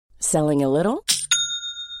Selling a little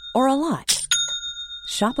or a lot?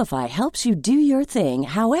 Shopify helps you do your thing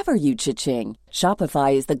however you cha-ching.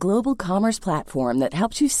 Shopify is the global commerce platform that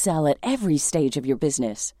helps you sell at every stage of your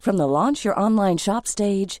business. From the launch your online shop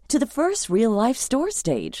stage to the first real-life store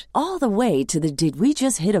stage, all the way to the did we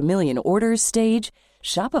just hit a million orders stage.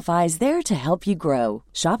 Shopify is there to help you grow.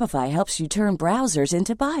 Shopify helps you turn browsers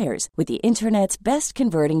into buyers with the internet's best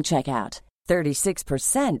converting checkout.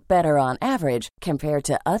 36% better on average compared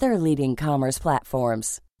to other leading commerce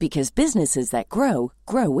platforms. Because businesses that grow,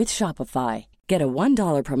 grow with Shopify. Get a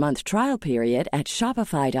 $1 per month trial period at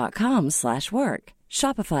shopify.com/work.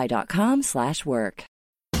 Shopify.com/work.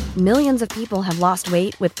 Millions of people have lost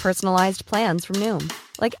weight with personalized plans from Noom.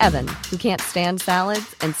 Like Evan, who can't stand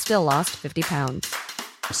salads and still lost 50 pounds.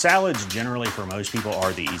 Salads generally for most people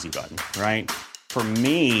are the easy button, right? For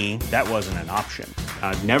me, that wasn't an option.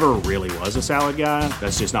 I never really was a salad guy.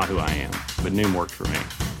 That's just not who I am. But Noom worked for me.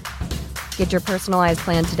 Get your personalized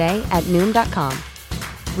plan today at Noom.com.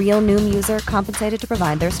 Real Noom user compensated to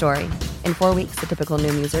provide their story. In 4 weeks, the typical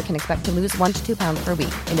Noom user can expect to lose 1 to 2 pounds per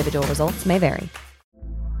week. Individual results may vary.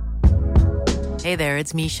 Hey there,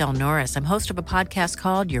 it's Michelle Norris. I'm host of a podcast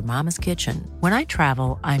called Your Mama's Kitchen. When I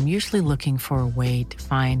travel, I'm usually looking for a way to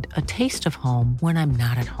find a taste of home when I'm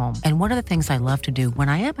not at home. And one of the things I love to do when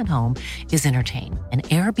I am at home is entertain. And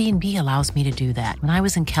Airbnb allows me to do that. When I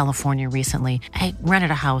was in California recently, I rented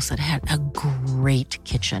a house that had a great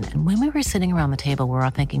kitchen. And when we were sitting around the table, we were all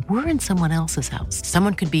thinking, we're in someone else's house.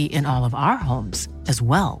 Someone could be in all of our homes as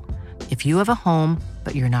well. If you have a home,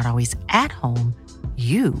 but you're not always at home,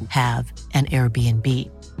 you have an Airbnb.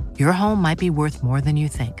 Your home might be worth more than you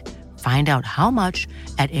think. Find out how much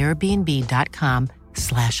at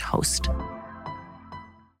airbnb.com/host.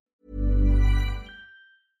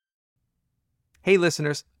 Hey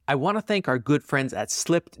listeners, I want to thank our good friends at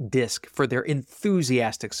Slipped Disc for their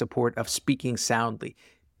enthusiastic support of Speaking Soundly.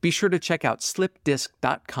 Be sure to check out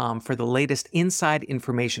slippedisc.com for the latest inside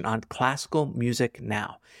information on classical music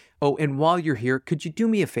now. Oh, and while you're here, could you do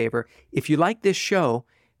me a favor? If you like this show,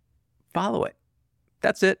 follow it.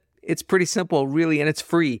 That's it. It's pretty simple, really, and it's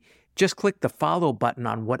free. Just click the follow button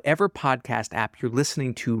on whatever podcast app you're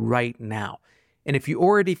listening to right now. And if you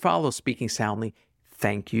already follow Speaking Soundly,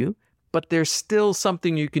 thank you. But there's still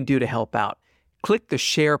something you can do to help out. Click the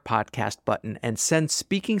share podcast button and send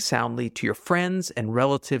Speaking Soundly to your friends and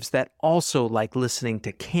relatives that also like listening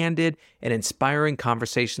to candid and inspiring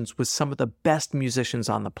conversations with some of the best musicians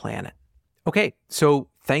on the planet. Okay, so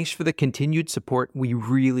thanks for the continued support. We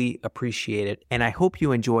really appreciate it, and I hope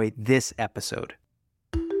you enjoy this episode.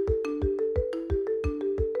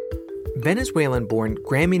 Venezuelan-born,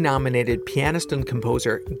 Grammy-nominated pianist and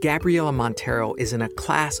composer Gabriela Montero is in a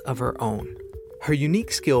class of her own. Her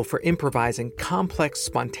unique skill for improvising complex,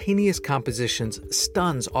 spontaneous compositions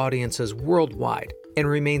stuns audiences worldwide and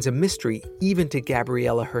remains a mystery even to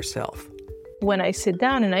Gabriela herself. When I sit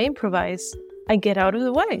down and I improvise, I get out of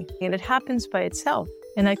the way, and it happens by itself.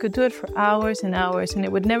 And I could do it for hours and hours, and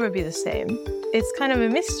it would never be the same. It's kind of a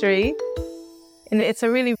mystery, and it's a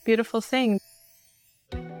really beautiful thing.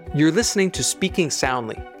 You're listening to Speaking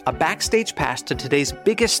Soundly, a backstage pass to today's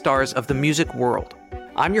biggest stars of the music world.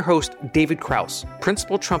 I'm your host, David Krause,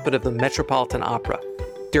 principal trumpet of the Metropolitan Opera.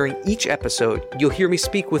 During each episode, you'll hear me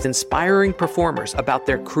speak with inspiring performers about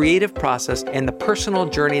their creative process and the personal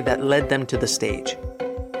journey that led them to the stage.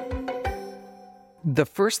 The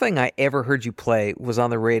first thing I ever heard you play was on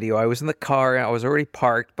the radio. I was in the car, I was already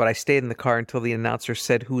parked, but I stayed in the car until the announcer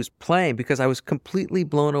said who was playing because I was completely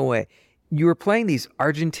blown away. You were playing these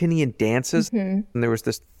Argentinian dances, and there was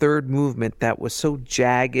this third movement that was so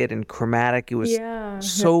jagged and chromatic. It was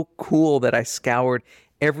so cool that I scoured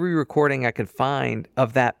every recording I could find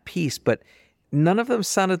of that piece, but none of them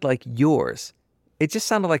sounded like yours. It just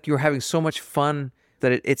sounded like you were having so much fun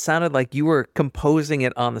that it sounded like you were composing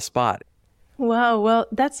it on the spot. Wow, well,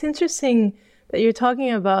 that's interesting that you're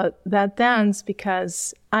talking about that dance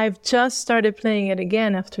because I've just started playing it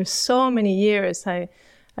again after so many years. I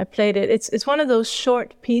played it. It's one of those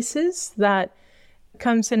short pieces that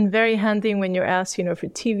comes in very handy when you're asked, for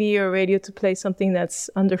TV or radio to play something that's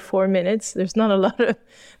under 4 minutes. There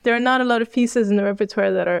are not a lot of pieces in the repertoire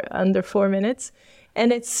that are under 4 minutes,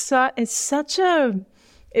 and it's such a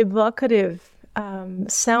evocative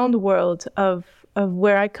sound world of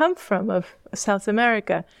where I come from, of South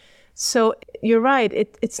America. So you're right.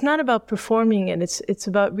 It's not about performing it. It's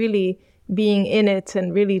about really being in it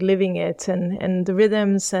and really living it, and the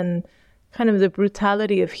rhythms and kind of the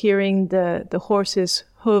brutality of hearing the horse's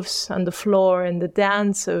hoofs on the floor and the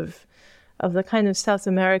dance of the kind of South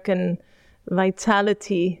American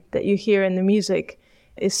vitality that you hear in the music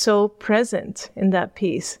is so present in that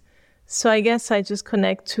piece. So I guess I just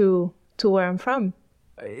connect to where I'm from.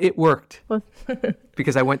 It worked. Well,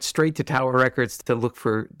 because I went straight to Tower Records to look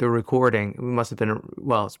for the recording. It must have been,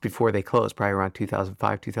 well, it's before they closed, probably around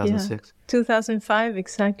 2005, 2006. Yeah, 2005,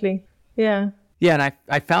 exactly. Yeah. Yeah, and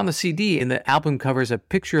I found the CD, and the album covers a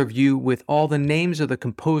picture of you with all the names of the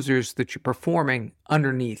composers that you're performing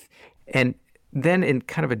underneath. And then in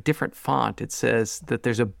kind of a different font, it says that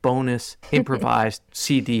there's a bonus improvised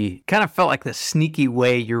CD. Kind of felt like the sneaky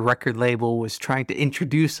way your record label was trying to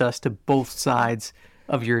introduce us to both sides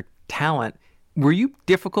of your talent. Were you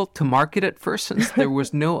difficult to market at first, since there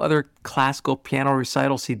was no other classical piano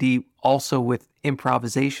recital CD also with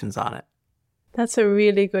improvisations on it? That's a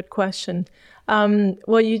really good question.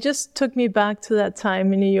 Well, you just took me back to that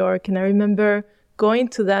time in New York, and I remember going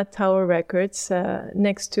to that Tower Records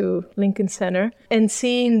next to Lincoln Center and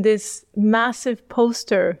seeing this massive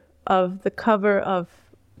poster of the cover of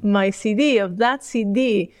my CD, of that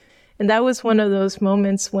CD. And that was one of those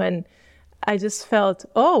moments when I just felt,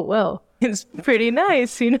 oh, well, it's pretty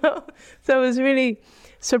nice, you know? So I was really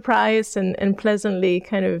surprised and pleasantly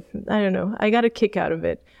kind of, I don't know, I got a kick out of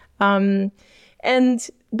it. And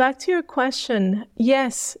back to your question,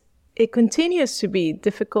 yes, it continues to be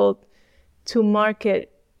difficult to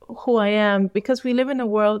market who I am, because we live in a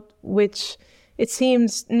world which it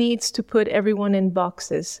seems needs to put everyone in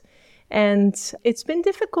boxes. And it's been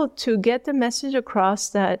difficult to get the message across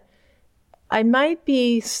that I might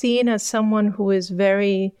be seen as someone who is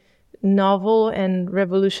very novel and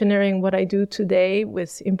revolutionary in what I do today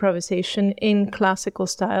with improvisation in classical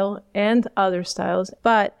style and other styles.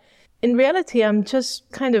 But in reality, I'm just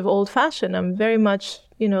kind of old-fashioned. I'm very much,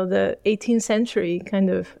 you know, the 18th century kind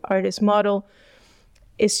of artist model.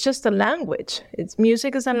 It's just a language.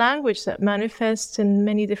 Music is a language that manifests in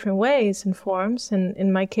many different ways and forms. And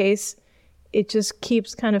in my case, it just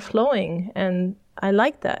keeps kind of flowing. And I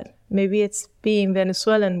like that. Maybe it's being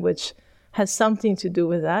Venezuelan, which has something to do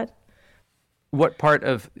with that. What part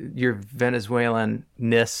of your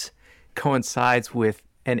Venezuelan-ness coincides with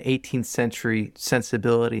an 18th century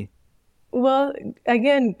sensibility? Well,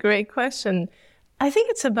 again, great question. I think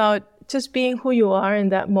it's about just being who you are in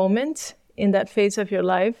that moment, in that phase of your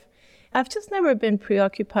life. I've just never been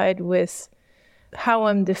preoccupied with how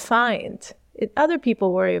I'm defined. Other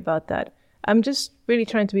people worry about that. I'm just really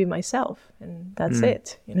trying to be myself, and that's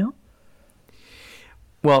it, you know?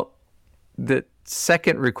 Well, the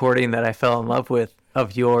second recording that I fell in love with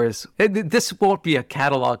of yours, this won't be a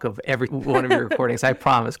catalog of every one of your recordings, I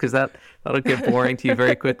promise, because that'll get boring to you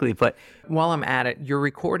very quickly. But while I'm at it, your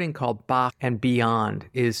recording called Bach and Beyond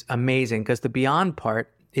is amazing, because the Beyond part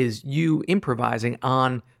is you improvising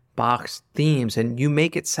on Bach's themes, and you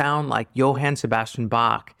make it sound like Johann Sebastian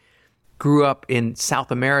Bach grew up in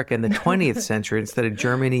South America in the 20th century instead of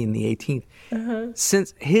Germany in the 18th. Uh-huh.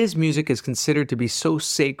 Since his music is considered to be so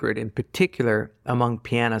sacred, in particular among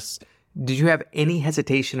pianists, did you have any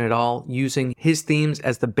hesitation at all using his themes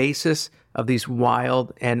as the basis of these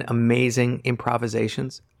wild and amazing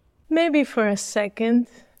improvisations? Maybe for a second,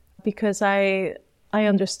 because I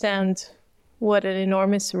understand what an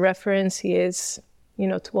enormous reference he is, you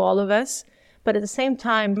know, to all of us. But at the same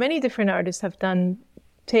time, many different artists have done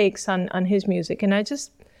takes on his music, and I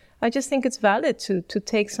just think it's valid to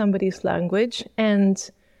take somebody's language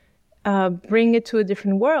and bring it to a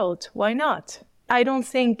different world. Why not? I don't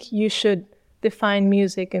think you should define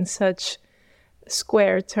music in such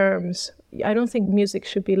square terms. I don't think music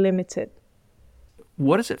should be limited.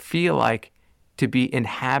 What does it feel like to be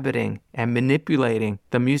inhabiting and manipulating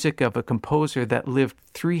the music of a composer that lived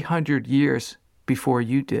 300 years before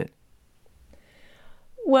you did?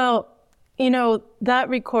 Well, you know, that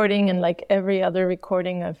recording, and like every other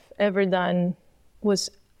recording I've ever done, was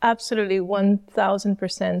absolutely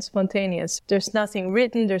 1,000% spontaneous. There's nothing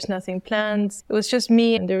written, there's nothing planned. It was just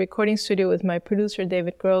me in the recording studio with my producer,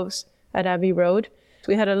 David Groves, at Abbey Road.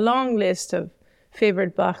 We had a long list of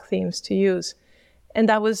favorite Bach themes to use. And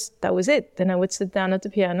that was it. Then I would sit down at the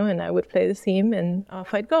piano and I would play the theme, and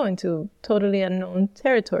off I'd go into totally unknown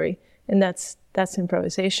territory. And that's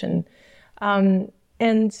improvisation.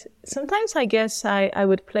 And sometimes I guess I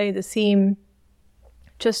would play the theme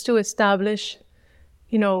just to establish,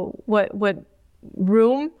 you know, what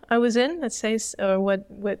room I was in, let's say, or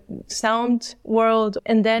what sound world,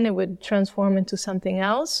 and then it would transform into something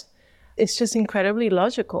else. It's just incredibly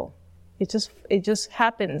logical. It just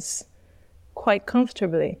happens quite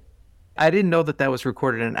comfortably. I didn't know that was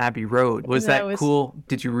recorded in Abbey Road. Was that cool?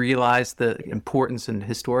 Did you realize the importance and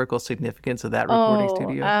historical significance of that recording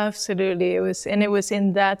studio? Absolutely. It was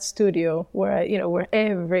in that studio where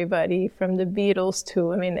everybody from the Beatles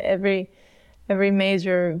to, every every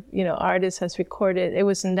major, artist has recorded. It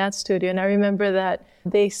was in that studio. And I remember that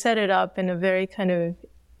they set it up in a very kind of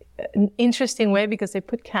an interesting way because they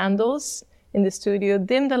put candles in the studio,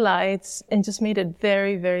 dimmed the lights, and just made it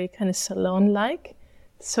very, very kind of salon-like.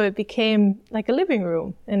 So it became like a living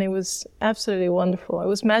room, and it was absolutely wonderful. It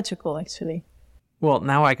was magical, actually. Well,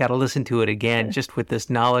 now I got to listen to it again, just with this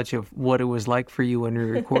knowledge of what it was like for you when you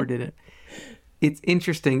recorded it. It's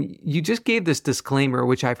interesting. You just gave this disclaimer,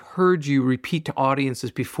 which I've heard you repeat to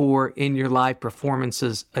audiences before in your live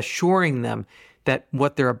performances, assuring them that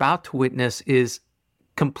what they're about to witness is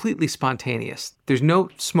completely spontaneous. There's no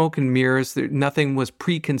smoke and mirrors. Nothing was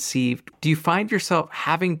preconceived. Do you find yourself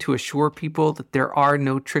having to assure people that there are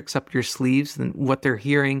no tricks up your sleeves and what they're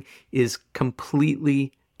hearing is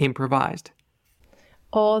completely improvised?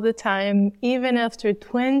 All the time, even after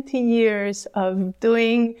 20 years of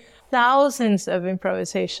doing thousands of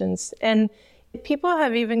improvisations. And people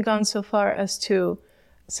have even gone so far as to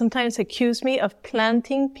sometimes accuse me of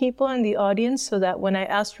planting people in the audience so that when I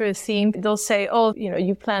ask for a theme, they'll say, oh,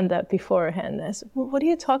 you planned that beforehand. I said, well, what are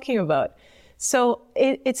you talking about? So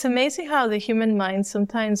it's amazing how the human mind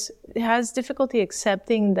sometimes has difficulty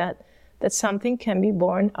accepting that something can be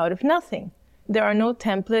born out of nothing. There are no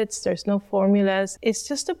templates, there's no formulas. It's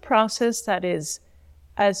just a process that is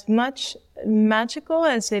as much magical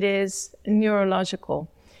as it is neurological.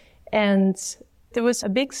 And there was a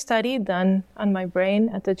big study done on my brain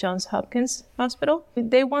at the Johns Hopkins Hospital.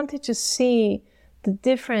 They wanted to see the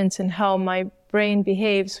difference in how my brain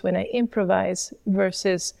behaves when I improvise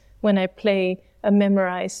versus when I play a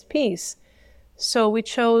memorized piece. So we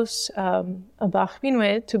chose a Bach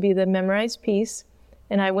Minuet to be the memorized piece,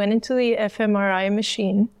 and I went into the fMRI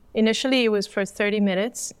machine. Initially, it was for 30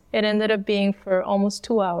 minutes. It ended up being for almost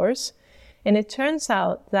 2 hours. And it turns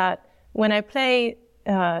out that when I play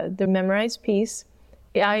the memorized piece,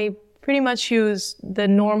 I pretty much use the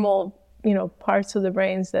normal, parts of the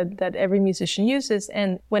brains that every musician uses.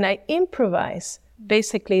 And when I improvise,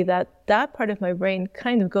 basically that part of my brain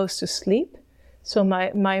kind of goes to sleep. So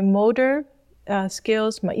my motor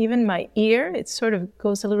skills, even my ear, it sort of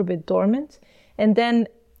goes a little bit dormant. And then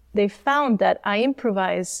they found that I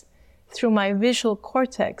improvise through my visual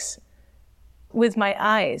cortex with my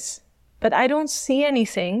eyes. But I don't see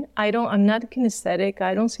anything. I'm not kinesthetic.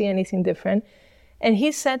 I don't see anything different. And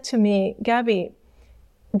he said to me, Gabby,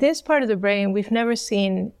 this part of the brain we've never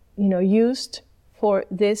seen, used for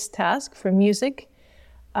this task, for music.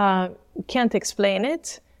 Can't explain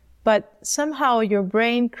it, but somehow your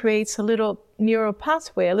brain creates a little neural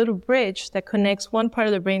pathway, a little bridge that connects one part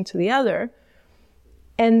of the brain to the other.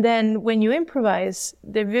 And then when you improvise,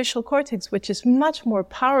 the visual cortex, which is much more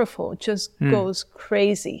powerful, just goes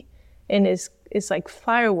crazy and is like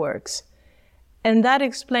fireworks. And that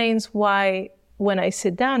explains why when I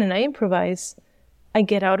sit down and I improvise, I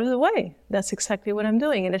get out of the way. That's exactly what I'm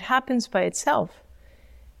doing. And it happens by itself.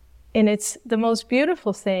 And it's the most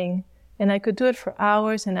beautiful thing. And I could do it for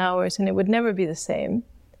hours and hours and it would never be the same.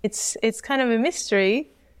 It's kind of a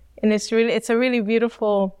mystery. And it's a really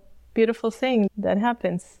beautiful thing that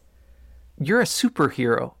happens. You're a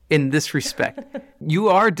superhero in this respect. You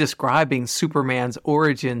are describing Superman's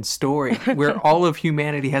origin story, where all of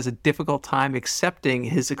humanity has a difficult time accepting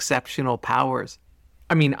his exceptional powers.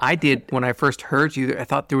 I mean, I did when I first heard you. I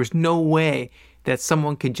thought there was no way that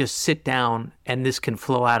someone could just sit down and this can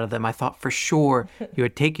flow out of them. I thought for sure you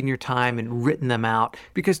had taken your time and written them out,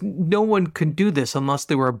 because no one could do this unless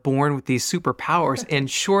they were born with these superpowers. And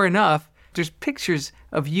sure enough, there's pictures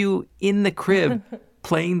of you in the crib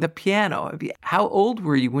playing the piano. How old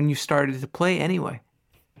were you when you started to play anyway?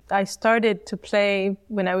 I started to play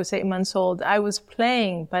when I was 8 months old. I was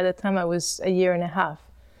playing by the time I was a year and a half.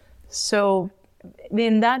 So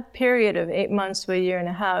in that period of 8 months to a year and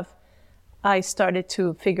a half, I started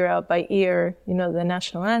to figure out by ear, the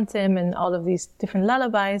national anthem and all of these different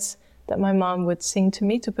lullabies that my mom would sing to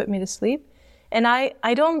me to put me to sleep. And I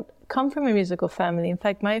don't come from a musical family. In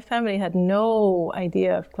fact, my family had no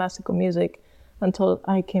idea of classical music until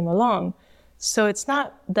I came along. So it's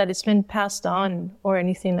not that it's been passed on or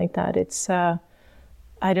anything like that. It's, I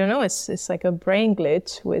don't know, it's like a brain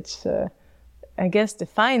glitch, which I guess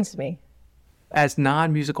defines me. As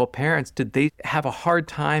non-musical parents, did they have a hard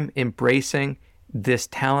time embracing this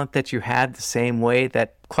talent that you had the same way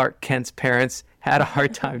that Clark Kent's parents had a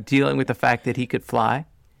hard time dealing with the fact that he could fly?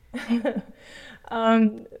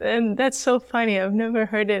 And that's so funny. I've never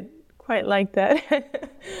heard it quite like that.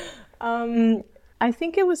 I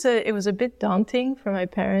think it was a bit daunting for my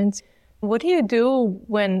parents. What do you do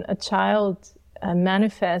when a child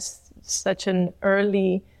manifests such an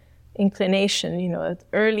early inclination, an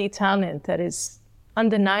early talent that is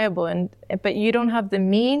undeniable. But you don't have the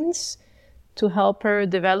means to help her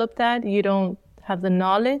develop that. You don't have the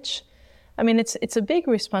knowledge. I mean, it's a big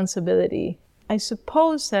responsibility. I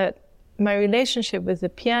suppose that my relationship with the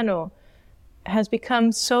piano has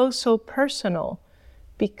become so personal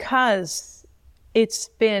because it's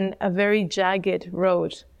been a very jagged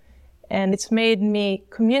road, and it's made me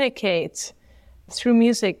communicate through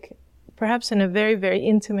music, perhaps in a very, very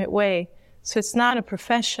intimate way. So it's not a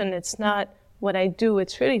profession, it's not what I do,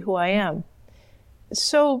 it's really who I am.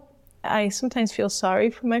 So I sometimes feel sorry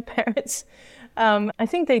for my parents. I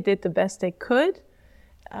think they did the best they could.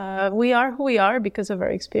 We are who we are because of our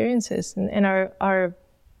experiences and our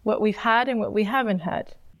what we've had and what we haven't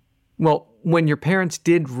had. Well, when your parents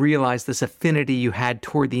did realize this affinity you had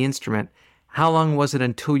toward the instrument, how long was it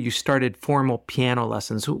until you started formal piano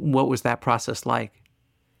lessons? What was that process like?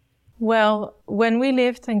 Well, when we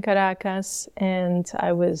lived in Caracas and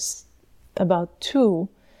I was about 2,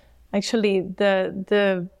 actually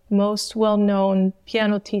the most well-known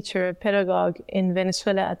piano teacher, pedagogue in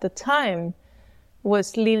Venezuela at the time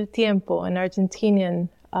was Lil Tiempo, an Argentinian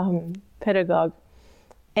pedagogue.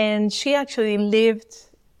 And she actually lived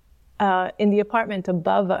in the apartment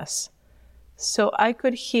above us. So I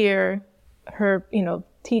could hear her,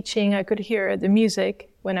 teaching. I could hear the music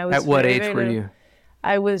when I was At what very, age very were little. you?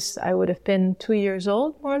 I would have been 2 years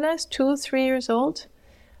old, more or less, 2, 3 years old.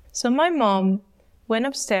 So my mom went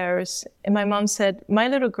upstairs and my mom said, my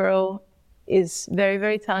little girl is very,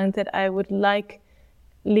 very talented. I would like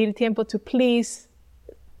Lil Tiempo to please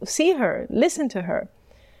see her, listen to her.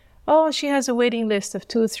 Oh, she has a waiting list of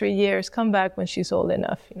 2 or 3 years. Come back when she's old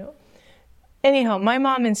enough, Anyhow, my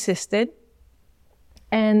mom insisted.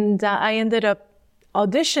 And I ended up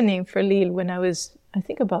auditioning for Lil when I was, I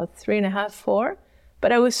think, about 3.5, 4.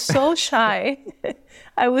 But I was so shy.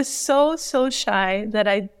 I was so shy that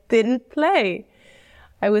I didn't play.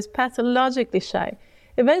 I was pathologically shy.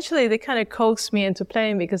 Eventually, they kind of coaxed me into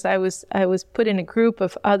playing because I was put in a group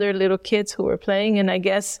of other little kids who were playing. And I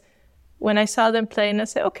guess when I saw them playing, I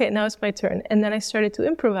said, okay, now it's my turn. And then I started to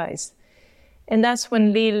improvise. And that's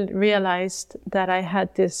when Lil realized that I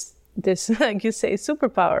had this, like you say,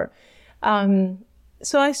 superpower.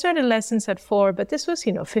 So I started lessons at 4, but this was,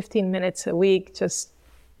 15 minutes a week, just,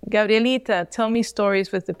 Gabrielita, tell me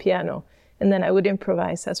stories with the piano. And then I would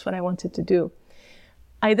improvise. That's what I wanted to do.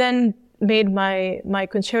 I then made my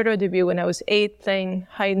concerto debut when I was 8, playing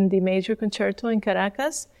Haydn D major concerto in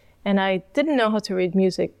Caracas. And I didn't know how to read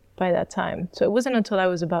music by that time. So it wasn't until I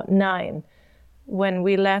was about 9 when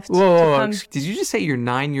we left. Whoa. Did you just say you're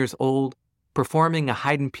 9 years old performing a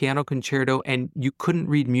Haydn piano concerto and you couldn't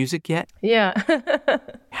read music yet? Yeah.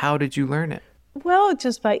 How did you learn it? Well,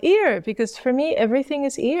 just by ear, because for me, everything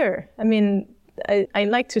is ear. I mean, I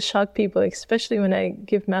like to shock people, especially when I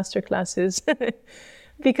give master classes,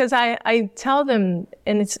 because I tell them,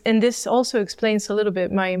 and this also explains a little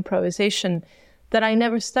bit my improvisation, that I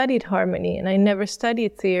never studied harmony, and I never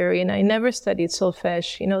studied theory, and I never studied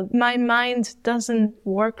solfège. My mind doesn't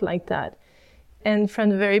work like that. And from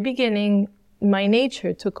the very beginning, my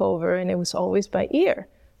nature took over, and it was always by ear.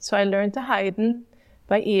 So I learned the Haydn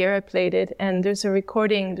by ear. I played it, and there's a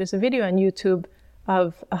video on YouTube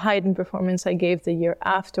of a Haydn performance I gave the year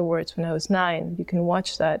afterwards when I was 9. You can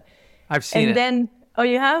watch that. I've seen it. And then, oh,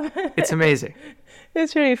 you have? It's amazing.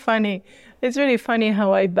 It's really funny. It's really funny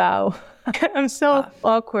how I bow. I'm so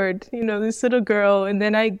awkward, this little girl. And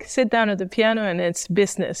then I sit down at the piano and it's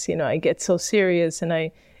business. I get so serious and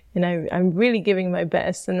I'm really giving my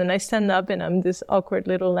best. And then I stand up and I'm this awkward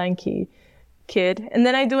little lanky kid. And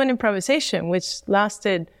then I do an improvisation, which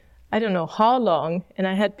lasted, I don't know how long. And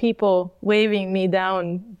I had people waving me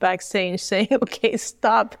down backstage saying, okay,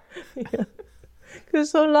 stop.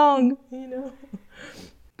 It's so long,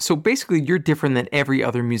 So basically you're different than every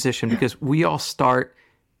other musician because we all start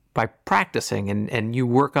by practicing and you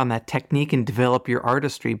work on that technique and develop your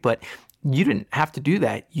artistry, but you didn't have to do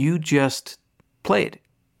that. You just played.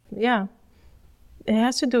 Yeah. It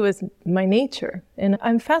has to do with my nature. And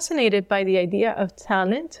I'm fascinated by the idea of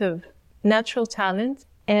talent, of natural talent.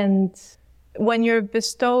 And when you're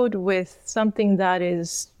bestowed with something that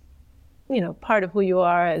is, part of who you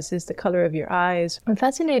are, as is the color of your eyes, I'm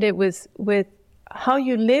fascinated with how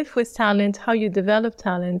you live with talent, how you develop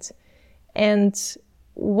talent, and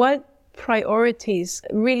what priorities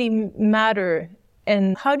really matter,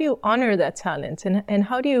 and how do you honor that talent, and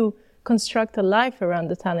how do you construct a life around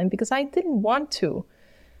the talent? Because I didn't want to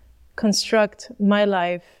construct my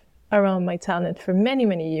life around my talent for many,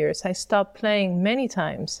 many years. I stopped playing many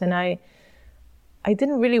times, and I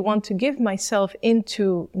didn't really want to give myself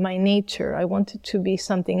into my nature. I wanted to be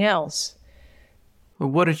something else. Well,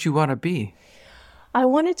 what did you want to be? I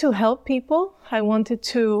wanted to help people. I wanted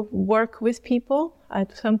to work with people.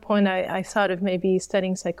 At some point, I thought of maybe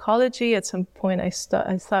studying psychology. At some point, I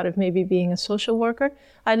thought of maybe being a social worker.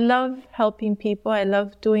 I love helping people. I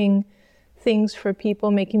love doing things for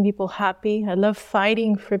people, making people happy. I love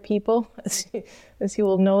fighting for people, as you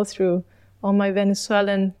will know through all my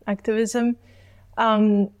Venezuelan activism.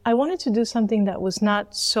 I wanted to do something that was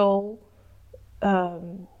not so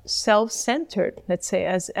self-centered, let's say,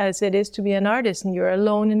 as it is to be an artist, and you're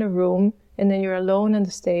alone in a room, and then you're alone on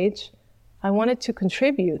the stage. I wanted to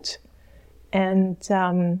contribute. And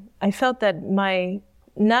I felt that my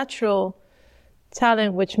natural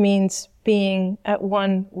talent, which means being at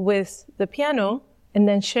one with the piano and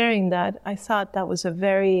then sharing that, I thought that was a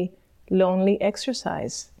very lonely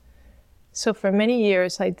exercise. So for many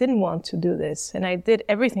years, I didn't want to do this, and I did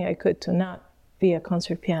everything I could to not be a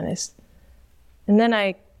concert pianist. And then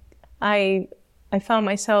I found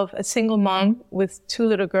myself a single mom with 2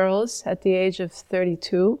 little girls at the age of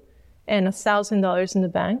 32 and $1,000 in the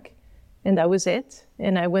bank, and that was it.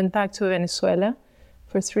 And I went back to Venezuela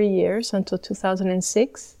for 3 years until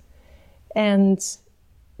 2006. And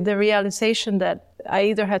the realization that I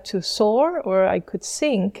either had to soar or I could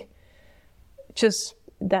sink, just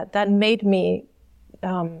that made me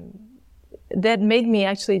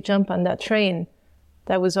actually jump on that train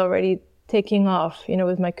that was already taking off,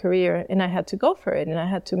 with my career, and I had to go for it, and I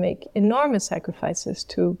had to make enormous sacrifices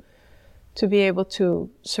to be able to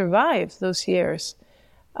survive those years.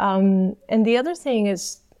 And the other thing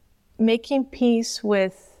is making peace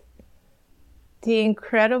with the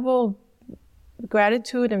incredible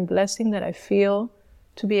gratitude and blessing that I feel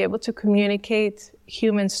to be able to communicate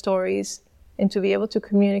human stories and to be able to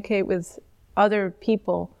communicate with other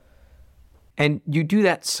people. And you do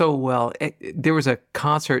that so well. There was a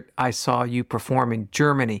concert I saw you perform in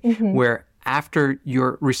Germany where after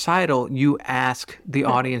your recital, you ask the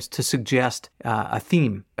audience to suggest a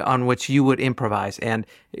theme on which you would improvise. And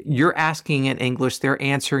you're asking in English, they're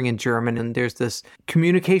answering in German, and there's this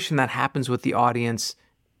communication that happens with the audience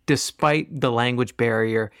despite the language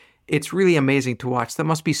barrier. It's really amazing to watch. That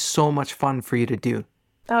must be so much fun for you to do.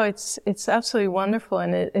 Oh, it's absolutely wonderful,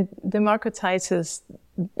 and it democratizes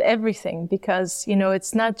everything because,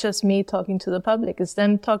 it's not just me talking to the public, it's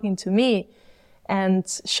them talking to me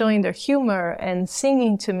and showing their humor and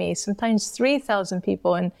singing to me, sometimes 3,000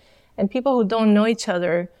 people, and people who don't know each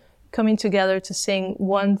other coming together to sing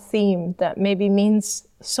one theme that maybe means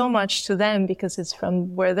so much to them because it's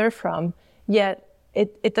from where they're from, yet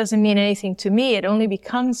it doesn't mean anything to me. It only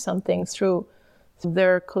becomes something through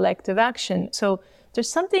their collective action. So there's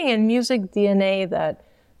something in music DNA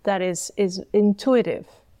that is intuitive,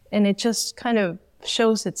 and it just kind of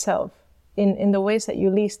shows itself in the ways that you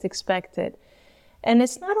least expect it. And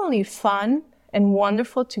it's not only fun and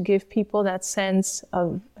wonderful to give people that sense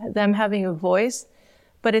of them having a voice,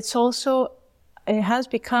 but it has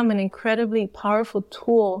become an incredibly powerful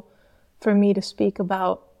tool for me to speak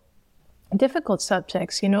about difficult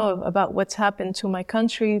subjects, about what's happened to my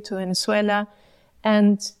country, to Venezuela,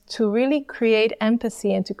 and to really create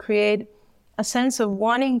empathy and to create a sense of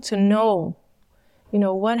wanting to know,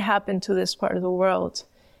 what happened to this part of the world.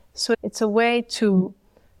 So it's a way to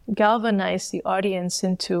galvanize the audience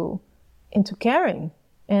into caring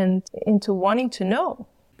and into wanting to know.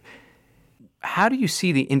 How do you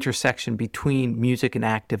see the intersection between music and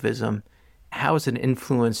activism? How has it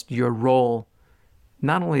influenced your role,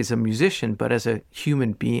 not only as a musician, but as a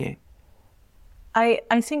human being?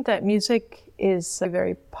 I think that music is a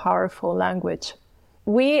very powerful language.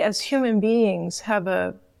 We as human beings have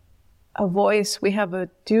a voice, we have a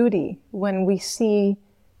duty when we see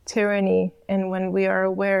tyranny and when we are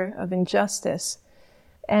aware of injustice.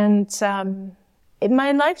 And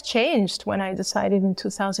my life changed when I decided in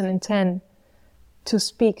 2010 to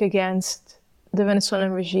speak against the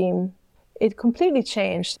Venezuelan regime. It completely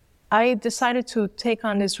changed. I decided to take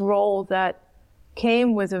on this role that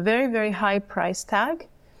came with a very, very high price tag,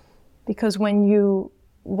 because when you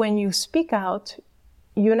speak out,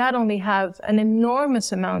 you not only have an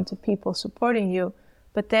enormous amount of people supporting you,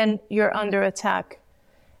 but then you're under attack.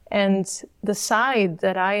 And the side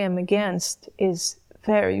that I am against is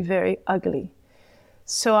very, very ugly.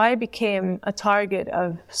 So I became a target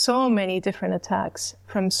of so many different attacks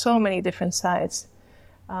from so many different sides,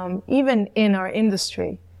 even in our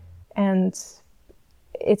industry. And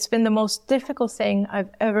it's been the most difficult thing I've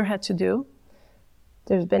ever had to do.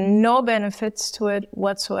 There's been no benefits to it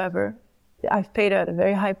whatsoever. I've paid a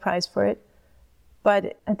very high price for it.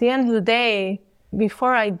 But at the end of the day,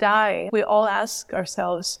 before I die, we all ask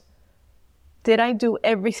ourselves, did I do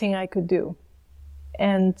everything I could do?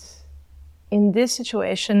 And in this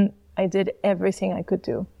situation, I did everything I could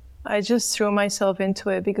do. I just threw myself into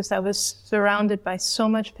it because I was surrounded by so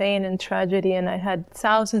much pain and tragedy, and I had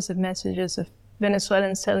thousands of messages of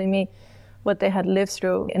Venezuelans telling me what they had lived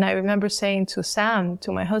through. And I remember saying to Sam,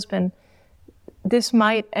 to my husband, this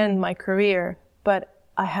might end my career, but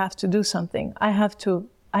I have to do something. I have to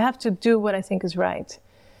do what I think is right.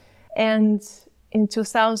 And in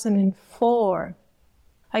 2004,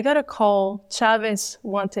 I got a call. Chavez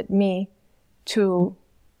wanted me to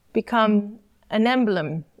become an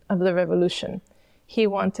emblem of the revolution. He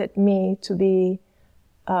wanted me to be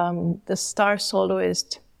the star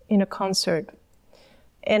soloist in a concert.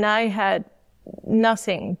 And I had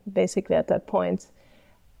nothing, basically, at that point.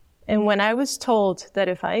 And when I was told that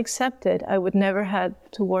if I accepted, I would never have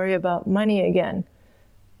to worry about money again,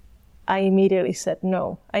 I immediately said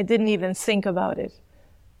no. I didn't even think about it.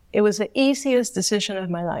 It was the easiest decision of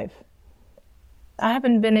my life. I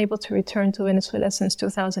haven't been able to return to Venezuela since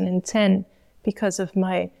 2010 because of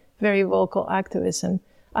my very vocal activism.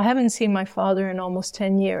 I haven't seen my father in almost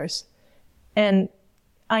 10 years. And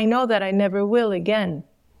I know that I never will again.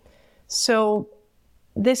 So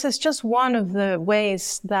this is just one of the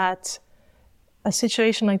ways that a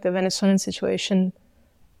situation like the Venezuelan situation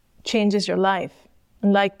changes your life.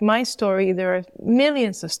 And like my story, there are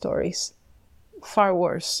millions of stories, far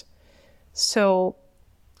worse. So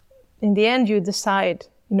in the end, you decide,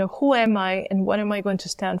 who am I and what am I going to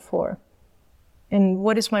stand for? And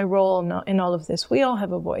what is my role in all of this? We all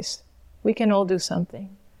have a voice. We can all do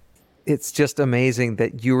something. It's just amazing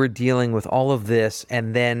that you were dealing with all of this,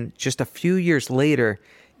 and then just a few years later,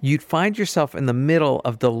 you'd find yourself in the middle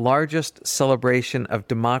of the largest celebration of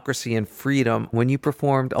democracy and freedom when you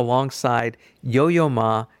performed alongside Yo-Yo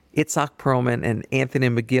Ma, Itzhak Perlman, and Anthony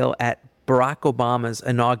McGill at Barack Obama's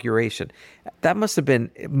inauguration. That must have been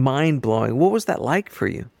mind-blowing. What was that like for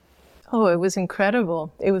you? Oh, it was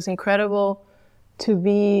incredible. It was incredible to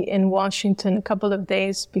be in Washington a couple of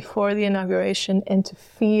days before the inauguration and to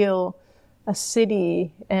feel a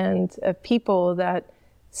city and a people that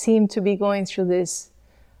seemed to be going through this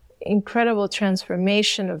incredible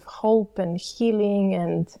transformation of hope and healing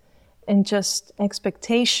and just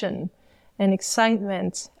expectation and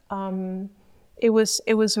excitement. It was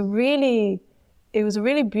a really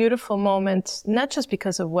beautiful moment, not just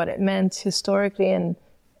because of what it meant historically and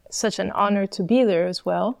such an honor to be there as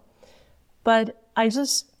well, but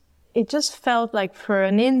it just felt like for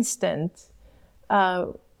an instant,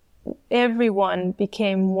 everyone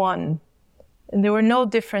became one. And there were no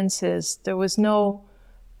differences. There was no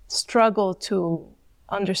struggle to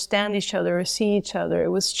understand each other or see each other. It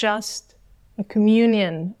was just a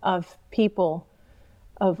communion of people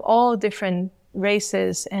of all different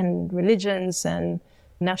races and religions and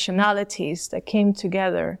nationalities that came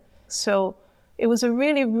together. So it was a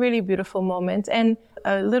really, really beautiful moment. And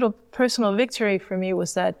a little personal victory for me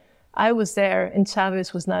was that I was there and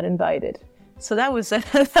Chavez was not invited. So that was a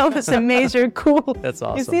major coup. That's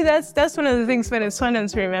awesome. You see, that's one of the things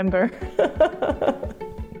Venezuelans remember.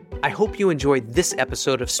 I hope you enjoyed this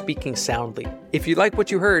episode of Speaking Soundly. If you like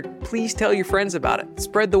what you heard, please tell your friends about it.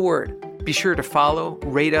 Spread the word. Be sure to follow,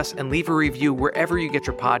 rate us, and leave a review wherever you get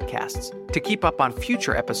your podcasts. To keep up on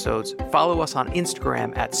future episodes, follow us on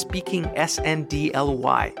Instagram at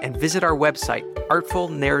SpeakingSNDLY and visit our website,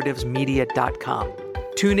 artfulnarrativesmedia.com.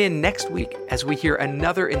 Tune in next week as we hear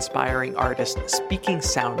another inspiring artist speaking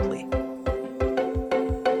soundly.